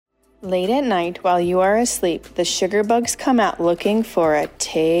Late at night, while you are asleep, the sugar bugs come out looking for a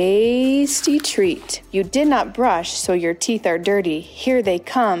tasty treat. You did not brush, so your teeth are dirty. Here they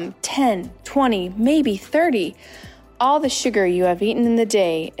come, 10, 20, maybe 30. All the sugar you have eaten in the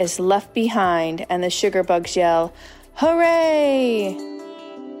day is left behind, and the sugar bugs yell, "Hooray!"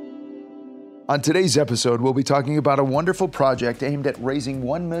 On today's episode, we'll be talking about a wonderful project aimed at raising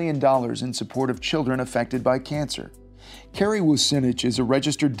 $1 million in support of children affected by cancer. Carrie Wucinich is a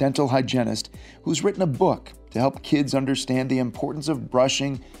registered dental hygienist who's written a book to help kids understand the importance of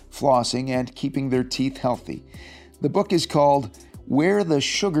brushing, flossing, and keeping their teeth healthy. The book is called Where the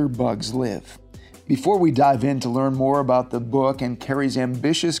Sugar Bugs Live. Before we dive in to learn more about the book and Carrie's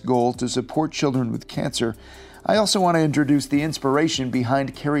ambitious goal to support children with cancer, I also want to introduce the inspiration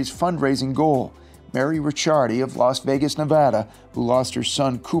behind Carrie's fundraising goal, Mary Ricciardi of Las Vegas, Nevada, who lost her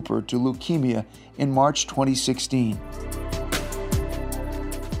son Cooper to leukemia in March 2016.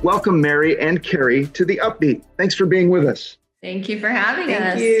 Welcome, Mary and Carrie, to The Upbeat. Thanks for being with us. Thank you for having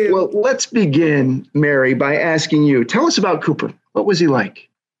us. Thank you. Well, let's begin, Mary, by asking you, tell us about Cooper. What was he like?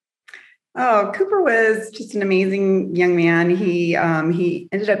 Oh, Cooper was just an amazing young man. He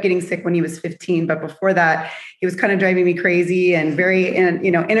ended up getting sick when he was 15, but before that, he was kind of driving me crazy and very,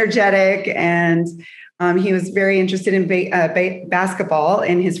 energetic. And he was very interested in basketball.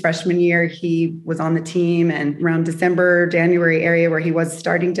 In his freshman year, he was on the team, and around December, January area, where he was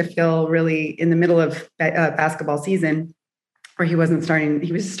starting to feel really in the middle of basketball season, where he was starting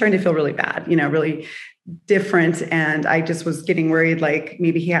to feel really bad, really different. And I just was getting worried, like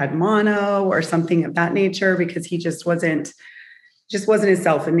maybe he had mono or something of that nature, because he just wasn't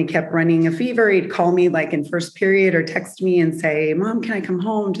himself. And he kept running a fever. He'd call me like in first period or text me and say, "Mom, can I come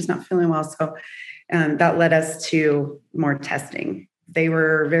home? I'm just not feeling well." So that led us to more testing. They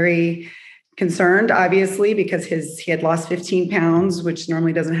were very concerned, obviously, because he had lost 15 pounds, which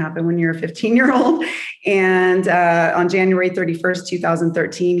normally doesn't happen when you're a 15-year-old. And on January 31st,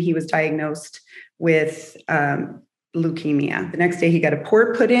 2013, he was diagnosed with leukemia. The next day he got a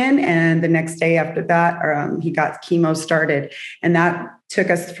port put in, and the next day after that, he got chemo started. And that took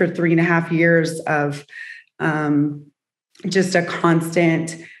us for 3.5 years of just a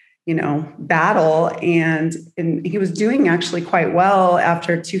constant, battle. And he was doing actually quite well.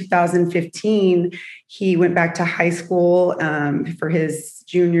 After 2015, he went back to high school for his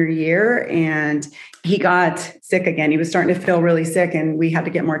junior year, and he got sick again. He was starting to feel really sick, and we had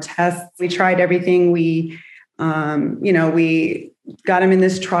to get more tests. We tried everything. We got him in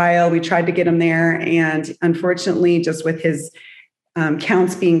this trial. We tried to get him there. And unfortunately, just with his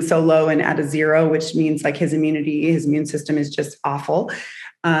counts being so low and at a 0, which means like his immune system is just awful.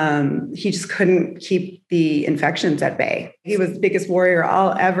 He just couldn't keep the infections at bay. He was the biggest warrior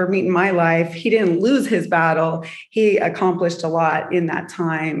I'll ever meet in my life. He didn't lose his battle. He accomplished a lot in that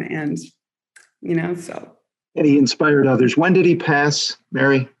time. And, so. And he inspired others. When did he pass,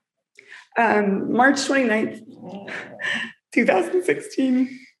 Mary? March 29th,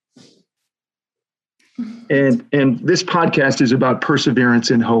 2016. And this podcast is about perseverance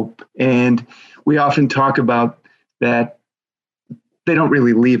and hope. And we often talk about that they don't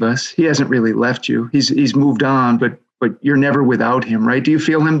really leave us. He hasn't really left you. He's moved on, but you're never without him, right? Do you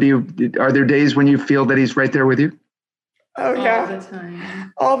feel him? Are there days when you feel that he's right there with you? Oh, yeah. All the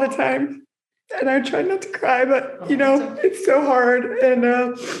time. All the time. And I try not to cry, but it's so hard.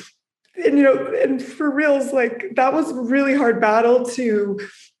 And for reals, like that was a really hard battle to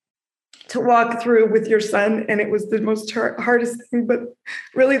walk through with your son. And it was the most hardest thing, but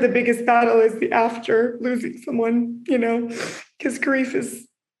really the biggest battle is the after losing someone, because grief is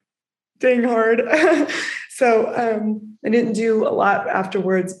dang hard. So I didn't do a lot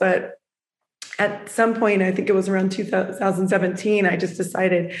afterwards, but at some point, I think it was around 2017, I just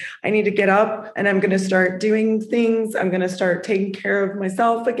decided I need to get up and I'm going to start doing things. I'm going to start taking care of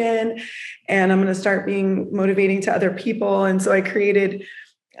myself again, and I'm going to start being motivating to other people. And so I created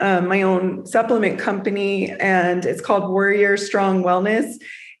my own supplement company, and it's called Warrior Strong Wellness.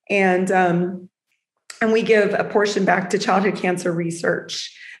 And we give a portion back to childhood cancer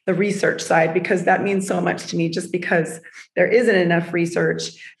research, the research side, because that means so much to me, just because there isn't enough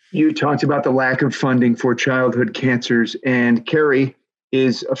research. You talked about the lack of funding for childhood cancers, and Carrie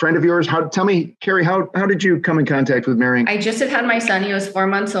is a friend of yours. Tell me, Carrie, how did you come in contact with Mary? I just had my son. He was 4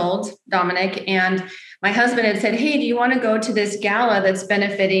 months old, Dominic, and my husband had said, "Hey, do you want to go to this gala that's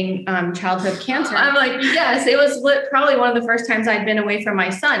benefiting childhood cancer?" I'm like, yes. It was probably one of the first times I'd been away from my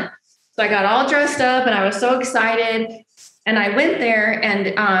son. So I got all dressed up and I was so excited. And I went there,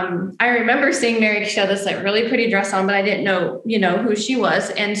 and I remember seeing Mary. She had this like really pretty dress on, but I didn't know, who she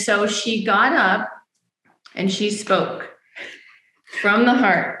was. And so she got up and she spoke from the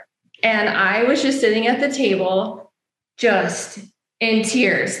heart. And I was just sitting at the table, just in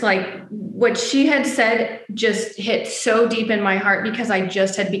tears. Like what she had said just hit so deep in my heart because I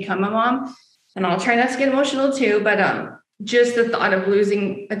just had become a mom. And I'll try not to get emotional too, but just the thought of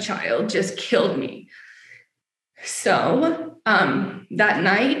losing a child just killed me. So that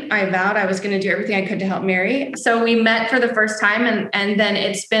night I vowed I was going to do everything I could to help Mary. So we met for the first time, and then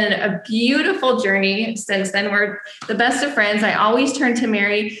it's been a beautiful journey since then. We're the best of friends. I always turn to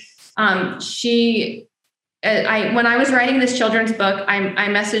Mary. When I was writing this children's book, I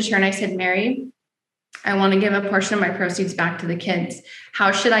messaged her and I said, Mary, I want to give a portion of my proceeds back to the kids.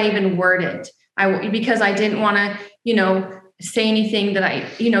 How should I even word it? Because I didn't want to, say anything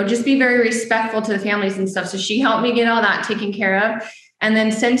that just be very respectful to the families and stuff. So she helped me get all that taken care of. And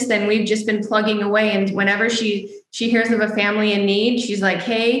then since then, we've just been plugging away. And whenever she hears of a family in need, she's like,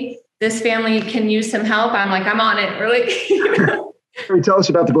 hey, this family can use some help. I'm like, I'm on it. Really? Tell us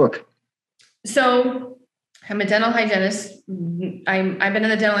about the book. So I'm a dental hygienist. I've been in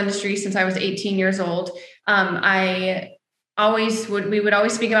the dental industry since I was 18 years old. We would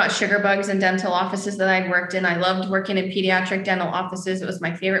always speak about sugar bugs in dental offices that I'd worked in. I loved working in pediatric dental offices. It was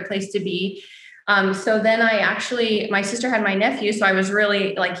my favorite place to be. So then my sister had my nephew. So I was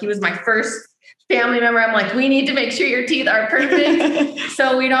really he was my first family member. I'm like, we need to make sure your teeth are perfect.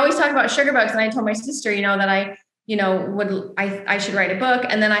 So we'd always talk about sugar bugs. And I told my sister, that I should write a book.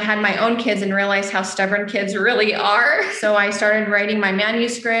 And then I had my own kids and realized how stubborn kids really are. So I started writing my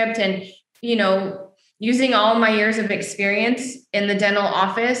manuscript and, using all my years of experience in the dental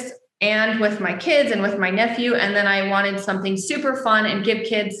office and with my kids and with my nephew. And then I wanted something super fun and give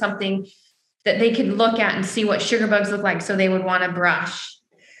kids something that they could look at and see what sugar bugs look like. So they would want to brush.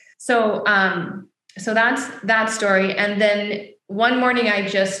 So that's that story. And then one morning I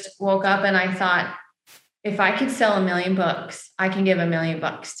just woke up and I thought, if I could sell 1 million books, I can give $1 million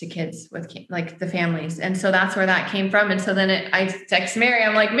to kids with the families. And so that's where that came from. And so then I text Mary,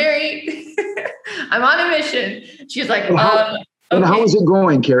 I'm like, Mary, I'm on a mission. She's like, and how is it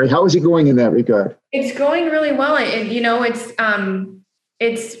going, Carrie? How is it going in that regard? It's going really well.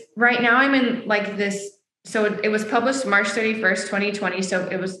 It's right now I'm in this. So it was published March 31st, 2020. So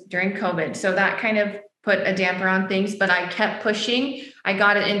it was during COVID. So that kind of put a damper on things, but I kept pushing. I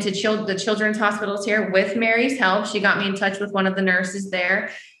got it into the children's hospitals here with Mary's help. She got me in touch with one of the nurses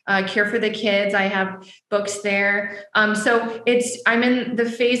there. Cure for the Kids. I have books there. So I'm in the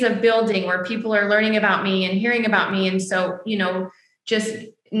phase of building where people are learning about me and hearing about me. And so,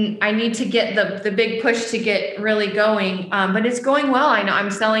 I need to get the big push to get really going. But it's going well. I know I'm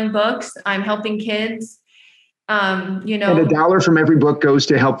selling books. I'm helping kids. And $1 from every book goes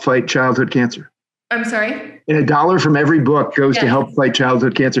to help fight childhood cancer. I'm sorry? And $1 from every book goes to help fight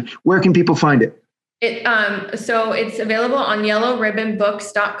childhood cancer. Where can people find it? So it's available on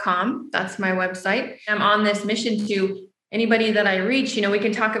yellowribbonbooks.com. That's my website. I'm on this mission to anybody that I reach. We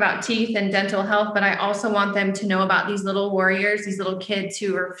can talk about teeth and dental health, but I also want them to know about these little warriors, these little kids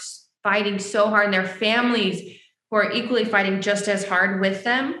who are fighting so hard, and their families who are equally fighting just as hard with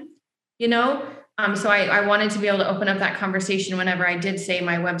them, So I wanted to be able to open up that conversation whenever I did say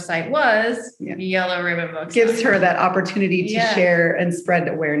my website was Yellow Ribbon Books. Gives her that opportunity to share and spread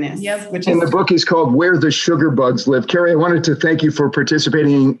awareness. Yep. And the book is called Where the Sugar Bugs Live. Carrie, I wanted to thank you for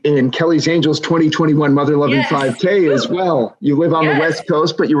participating in Kelly's Angels 2021 Mother Loving 5K as well. You live on the West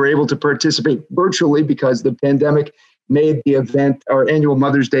Coast, but you were able to participate virtually because the pandemic made the event, our annual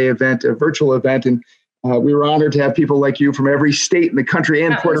Mother's Day event, a virtual event. And we were honored to have people like you from every state in the country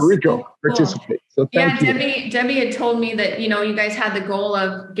and Puerto Rico participate. So thank you. Debbie had told me that, you guys had the goal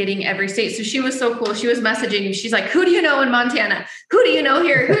of getting every state. So she was so cool. She was messaging me. She's like, who do you know in Montana? Who do you know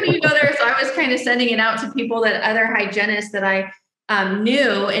here? Who do you know there? So I was kind of sending it out to people other hygienists that I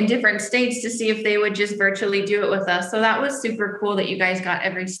knew in different states to see if they would just virtually do it with us. So that was super cool that you guys got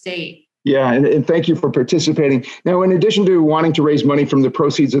every state. Yeah, and thank you for participating. Now, in addition to wanting to raise money from the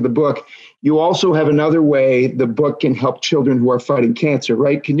proceeds of the book, you also have another way the book can help children who are fighting cancer,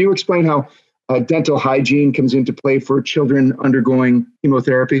 right? Can you explain how dental hygiene comes into play for children undergoing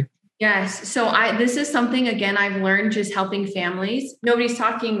chemotherapy? Yes. So this is something, again, I've learned just helping families. Nobody's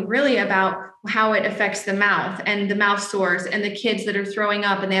talking really about how it affects the mouth and the mouth sores and the kids that are throwing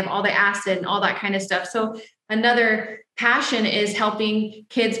up and they have all the acid and all that kind of stuff. So another passion is helping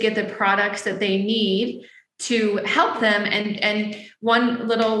kids get the products that they need to help them. And one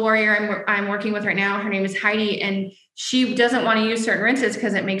little warrior I'm working with right now, her name is Heidi, and she doesn't want to use certain rinses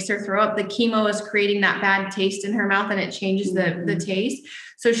because it makes her throw up. The chemo is creating that bad taste in her mouth and it changes the taste.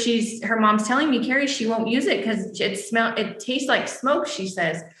 So her mom's telling me, Carrie, she won't use it because it tastes like smoke, she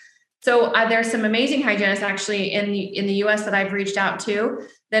says. So there's some amazing hygienists actually in the US that I've reached out to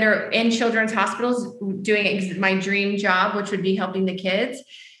that are in children's hospitals doing my dream job, which would be helping the kids.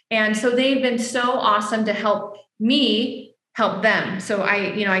 And so they've been so awesome to help me help them. So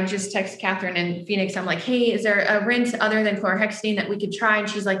I just text Catherine in Phoenix. I'm like, hey, is there a rinse other than chlorhexidine that we could try? And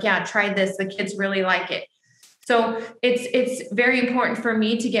she's like, yeah, try this. The kids really like it. So it's very important for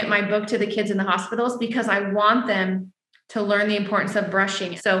me to get my book to the kids in the hospitals because I want them to learn the importance of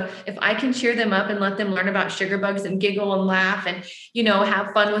brushing. So if I can cheer them up and let them learn about sugar bugs and giggle and laugh and,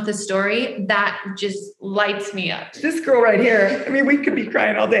 have fun with the story, that just lights me up. This girl right here, I mean, we could be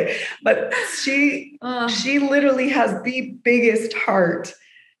crying all day, but she literally has the biggest heart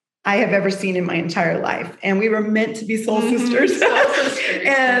I have ever seen in my entire life. And we were meant to be soul sisters. Soul sisters.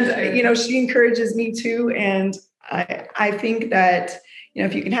 And, she encourages me too. And I think that,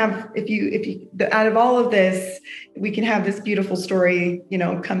 if you can have, out of all of this, we can have this beautiful story,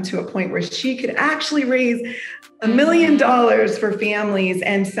 come to a point where she could actually raise $1 million for families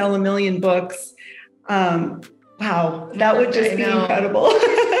and sell 1 million books. Wow, that would just be incredible.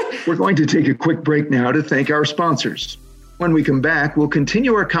 We're going to take a quick break now to thank our sponsors. When we come back, we'll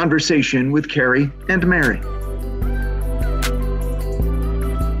continue our conversation with Carrie and Mary.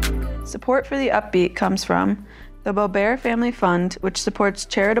 Support for the Upbeat comes from the Bobert Family Fund, which supports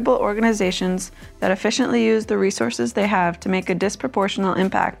charitable organizations that efficiently use the resources they have to make a disproportionate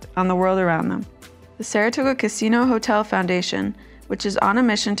impact on the world around them. The Saratoga Casino Hotel Foundation, which is on a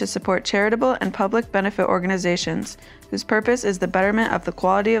mission to support charitable and public benefit organizations whose purpose is the betterment of the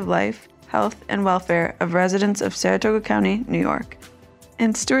quality of life, health, and welfare of residents of Saratoga County, New York.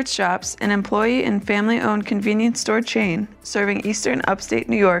 And Stewart's Shops, an employee and family-owned convenience store chain serving eastern upstate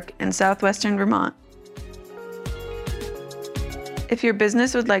New York and southwestern Vermont. If your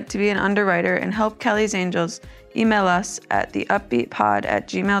business would like to be an underwriter and help Kelly's Angels, email us at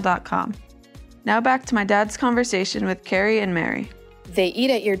theupbeatpod@gmail.com. Now back to my dad's conversation with Carrie and Mary. They eat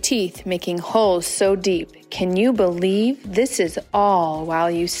at your teeth, making holes so deep. Can you believe this is all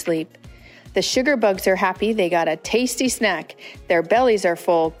while you sleep? The sugar bugs are happy, they got a tasty snack. Their bellies are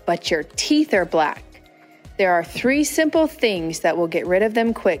full, but your teeth are black. There are 3 simple things that will get rid of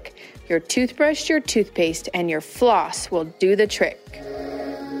them quick. Your toothbrush, your toothpaste, and your floss will do the trick.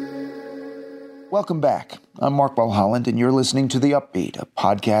 Welcome back. I'm Mark Mulholland, and you're listening to The Upbeat, a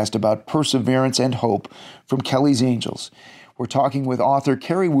podcast about perseverance and hope from Kelly's Angels. We're talking with author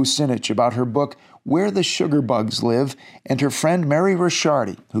Carrie Wucinich about her book, Where the Sugar Bugs Live, and her friend Mary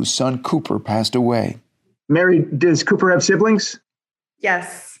Rishardi, whose son Cooper passed away. Mary, does Cooper have siblings?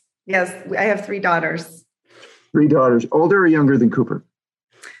 Yes. I have 3 daughters. 3 daughters, older or younger than Cooper?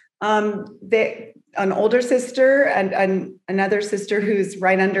 An older sister and another sister who's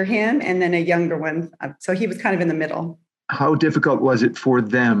right under him, and then a younger one. So he was kind of in the middle. How difficult was it for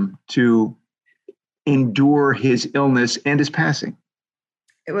them to endure his illness and his passing?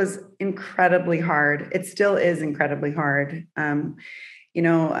 It was incredibly hard. It still is incredibly hard.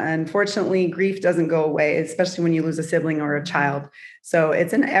 Unfortunately, grief doesn't go away, especially when you lose a sibling or a child. So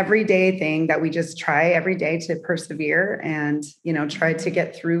it's an everyday thing that we just try every day to persevere and, try to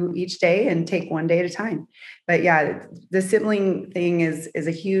get through each day and take one day at a time. But yeah, the sibling thing is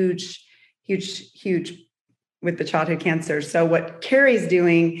a huge with the childhood cancer. So what Carrie's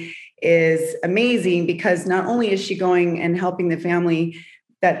doing is amazing because not only is she going and helping the family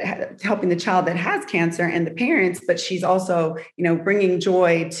helping the child that has cancer and the parents, but she's also, bringing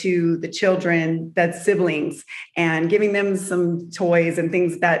joy to the children, that's siblings, and giving them some toys and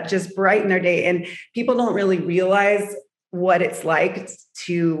things that just brighten their day. And people don't really realize what it's like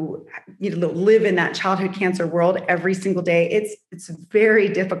to live in that childhood cancer world every single day. It's very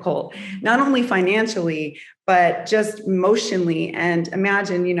difficult, not only financially, but just emotionally. And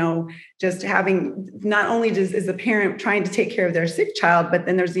imagine, just having, not only is the parent trying to take care of their sick child, but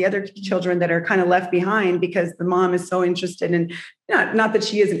then there's the other children that are kind of left behind because the mom is so interested in, not that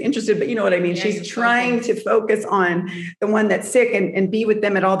she isn't interested, but you know what I mean? Yeah, she's trying to focus on the one that's sick and be with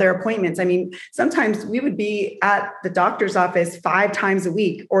them at all their appointments. I mean, sometimes we would be at the doctor's office 5 times a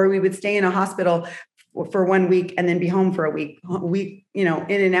week, or we would stay in a hospital for 1 week and then be home for a week, in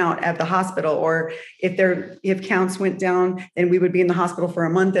and out of the hospital. Or if counts went down, then we would be in the hospital for a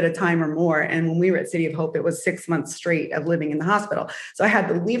month at a time or more. And when we were at City of Hope, it was 6 months straight of living in the hospital. So I had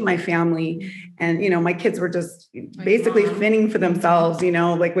to leave my family, and, my kids were just basically fending for themselves,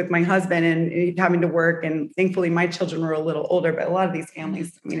 like with my husband and having to work. And thankfully my children were a little older, but a lot of these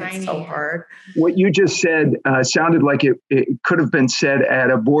families, it's so hard. What you just said sounded like it could have been said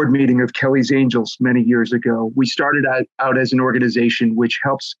at a board meeting of Kelly's Angels many years ago. We started out as an organization which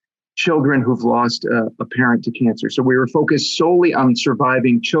helps children who've lost a parent to cancer. So we were focused solely on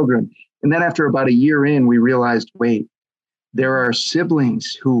surviving children. And then after about a year in, we realized, wait, there are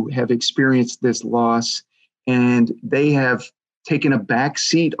siblings who have experienced this loss, and they have taken a back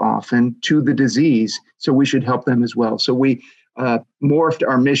seat often to the disease. So we should help them as well. So we morphed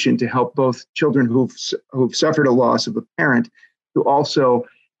our mission to help both children who've suffered a loss of a parent, to also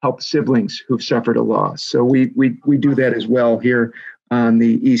help siblings who've suffered a loss. So we do that as well here on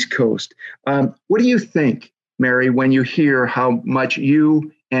the East Coast. What do you think, Mary, when you hear how much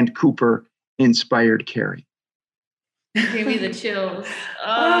you and Cooper inspired Carrie? Gave me the chills.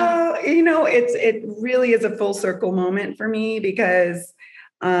 It really is a full circle moment for me, because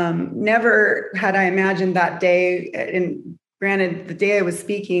never had I imagined that day. And granted, the day I was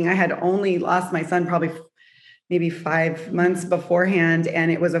speaking, I had only lost my son probably maybe 5 months beforehand.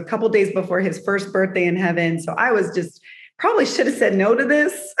 And it was a couple days before his first birthday in heaven. So I was just probably should have said no to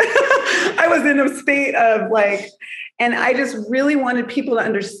this. I was in a state of and I just really wanted people to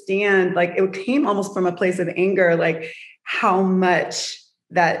understand, it came almost from a place of anger, how much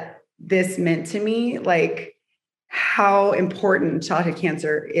that this meant to me, how important childhood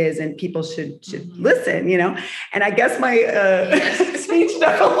cancer is, and people should listen, And I guess my speech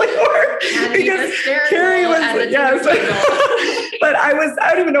definitely worked, because Carrie was, yes. But I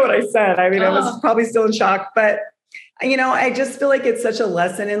don't even know what I said. I mean, I was probably still in shock, but I just feel like it's such a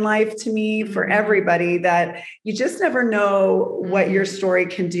lesson in life to me, for everybody, that you just never know what your story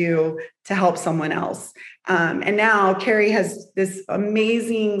can do to help someone else. And now Carrie has this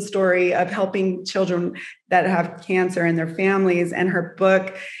amazing story of helping children that have cancer and their families. And her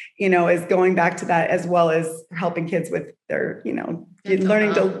book, is going back to that, as well as helping kids with their, learning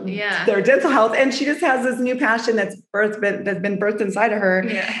their dental health. And she just has this new passion that's been birthed inside of her.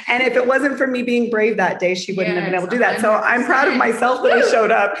 Yeah. And if it wasn't for me being brave that day, she wouldn't have been able to do that. So I'm proud of myself that I showed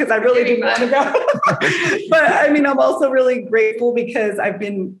up, because I really didn't want to go. But I'm also really grateful, because I've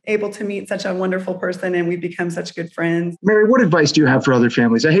been able to meet such a wonderful person, and we've become such good friends. Mary, what advice do you have for other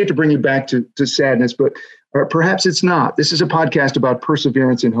families? I hate to bring you back to sadness, but perhaps it's not. This is a podcast about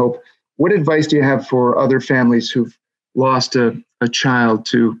perseverance and hope. What advice do you have for other families who've lost a child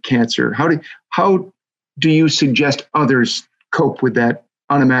to cancer? How do you suggest others cope with that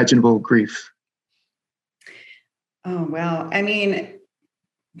unimaginable grief? Oh, wow.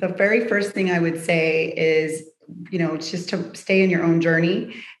 The very first thing I would say is, just to stay in your own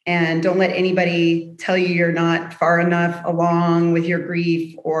journey, and don't let anybody tell you you're not far enough along with your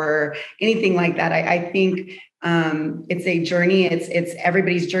grief or anything like that. I think it's a journey. It's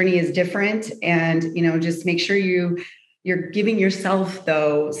everybody's journey is different, and just make sure you're giving yourself,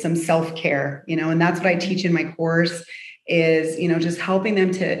 though, some self-care. And that's what I teach in my course, is just helping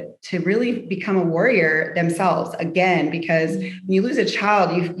them to really become a warrior themselves again, because when you lose a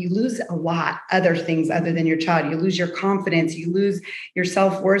child, you lose a lot other things other than your child. You lose your confidence, you lose your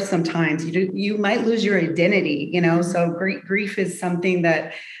self-worth. Sometimes you might lose your identity, so grief is something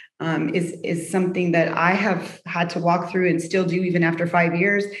that is something that I have had to walk through, and still do even after 5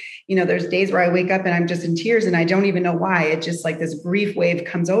 years. There's days where I wake up and I'm just in tears, and I don't even know why. It just this grief wave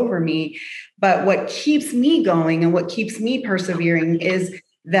comes over me. But what keeps me going and what keeps me persevering is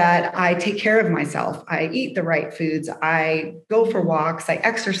that I take care of myself. I eat the right foods. I go for walks. I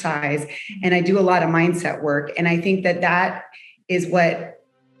exercise, and I do a lot of mindset work. And I think that is what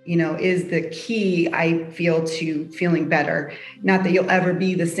is the key, I feel, to feeling better. Not that you'll ever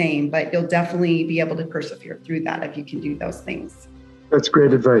be the same, but you'll definitely be able to persevere through that if you can do those things. That's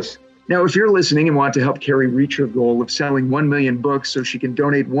great advice. Now, if you're listening and want to help Carrie reach her goal of selling 1 million books so she can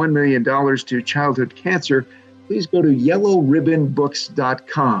donate $1 million to childhood cancer, please go to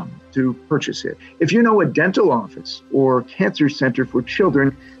yellowribbonbooks.com to purchase it. If you know a dental office or cancer center for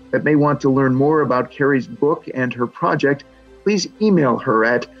children that may want to learn more about Carrie's book and her project, please email her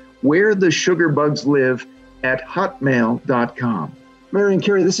at wherethesugarbugslivee@hotmail.com. Mary and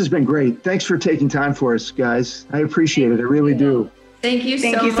Carrie, this has been great. Thanks for taking time for us, guys. I appreciate it. I really do. Thank you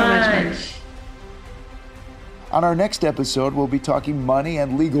so much. On our next episode, we'll be talking money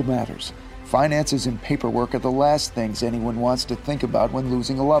and legal matters. Finances and paperwork are the last things anyone wants to think about when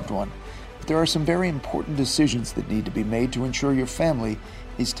losing a loved one. But there are some very important decisions that need to be made to ensure your family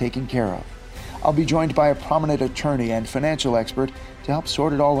is taken care of. I'll be joined by a prominent attorney and financial expert to help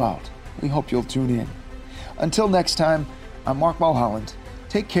sort it all out. We hope you'll tune in. Until next time, I'm Mark Mulholland.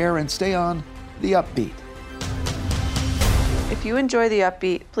 Take care and stay on The Upbeat. If you enjoy The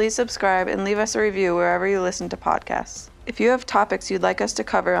Upbeat, please subscribe and leave us a review wherever you listen to podcasts. If you have topics you'd like us to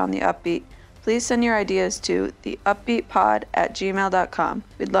cover on The Upbeat, please send your ideas to theupbeatpod@gmail.com.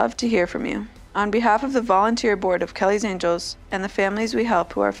 We'd love to hear from you. On behalf of the volunteer board of Kelly's Angels and the families we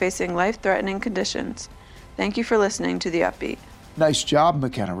help who are facing life-threatening conditions, thank you for listening to The Upbeat. Nice job,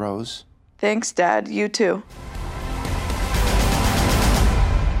 McKenna Rose. Thanks, Dad. You too.